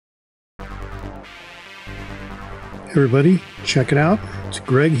Hey everybody, check it out. It's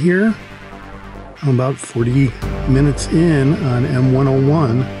Greg here. I'm about 40 minutes in on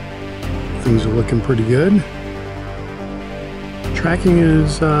M101. Things are looking pretty good. Tracking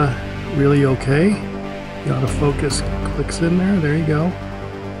is really okay. The autofocus clicks in there. There you go.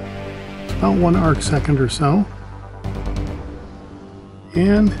 It's about 1 arc-second or so.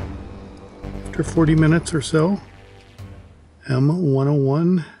 And after 40 minutes or so,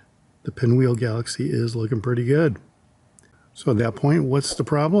 M101, the Pinwheel Galaxy, is looking pretty good. So at that point, what's the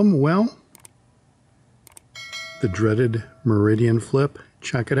problem? Well, the dreaded Meridian Flip.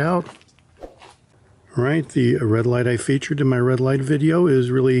 Check it out. All right, the red light I featured in my red light video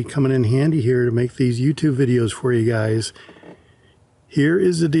is really coming in handy here to make these YouTube videos for you guys. Here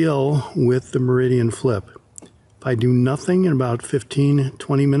is the deal with the Meridian Flip. If I do nothing in about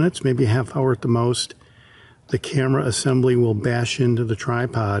 15-20 minutes, maybe a half hour at the most, the camera assembly will bash into the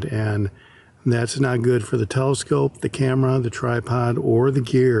tripod, and that's not good for the telescope, the camera, the tripod, or the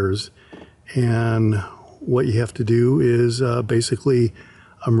gears. And what you have to do is basically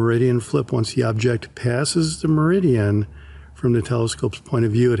a Meridian Flip. Once the object passes the meridian from the telescope's point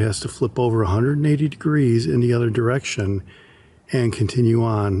of view, it has to flip over 180 degrees in the other direction and continue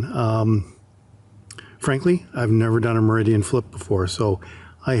on. Frankly, I've never done a Meridian Flip before, so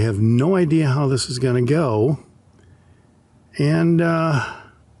I have no idea how this is going to go. And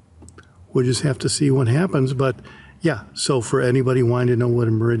we'll just have to see what happens. But yeah, so for anybody wanting to know what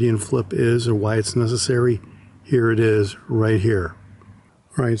a Meridian Flip is or why it's necessary, here it is right here.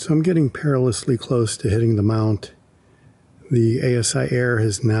 All right, so I'm getting perilously close to hitting the mount. The ASiair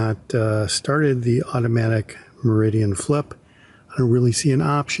has not started the automatic Meridian Flip. I don't really see an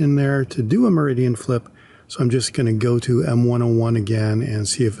option there to do a Meridian Flip, so I'm just going to go to M101 again and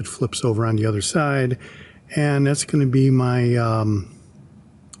see if it flips over on the other side. And that's going to be my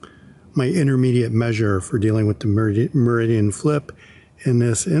my intermediate measure for dealing with the Meridian Flip. In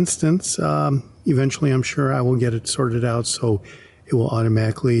this instance, eventually I'm sure I will get it sorted out so it will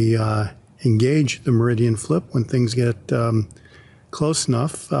automatically engage the Meridian Flip when things get close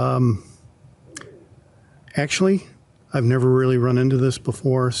enough. Actually, I've never really run into this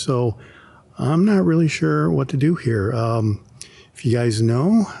before, so I'm not really sure what to do here. If you guys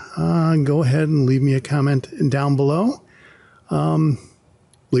know, go ahead and leave me a comment down below.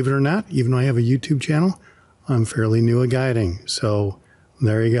 Believe it or not, even though I have a YouTube channel, I'm fairly new at guiding. So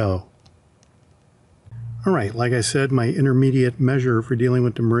there you go. All right, like I said, my intermediate measure for dealing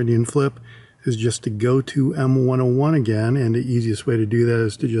with the Meridian Flip is just to go to M101 again. And the easiest way to do that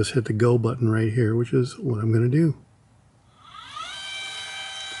is to just hit the go button right here, which is what I'm going to do.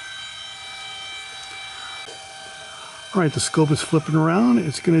 All right, the scope is flipping around.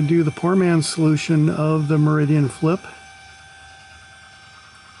 It's going to do the poor man's solution of the Meridian Flip.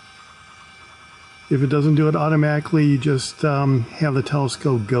 If it doesn't do it automatically, you just have the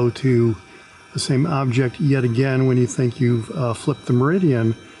telescope go to the same object yet again when you think you've flipped the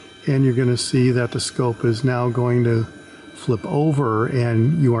meridian, and you're going to see that the scope is now going to flip over,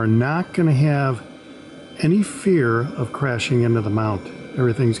 and you are not going to have any fear of crashing into the mount.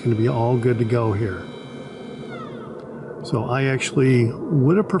 Everything's going to be all good to go here. So I actually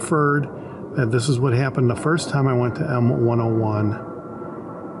would have preferred that this is what happened the first time I went to M101.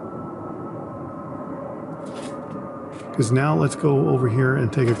 Because now let's go over here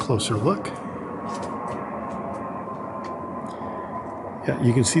and take a closer look. Yeah,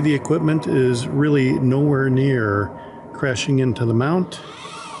 you can see the equipment is really nowhere near crashing into the mount.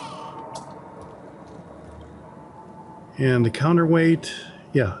 And the counterweight,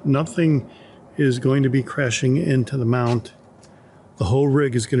 yeah, nothing is going to be crashing into the mount. The whole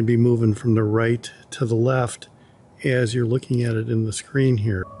rig is going to be moving from the right to the left as you're looking at it in the screen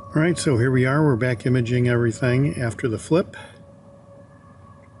here. All right, so here we are. We're back imaging everything after the flip.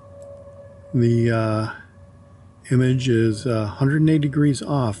 The image is 180 degrees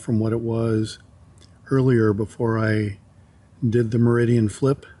off from what it was earlier before I did the Meridian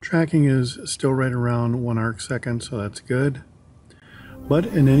Flip. Tracking is still right around 1 arc-second, so that's good. But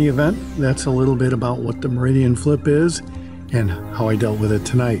in any event, that's a little bit about what the Meridian Flip is and how I dealt with it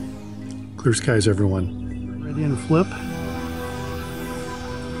tonight. Clear skies, everyone. Meridian Flip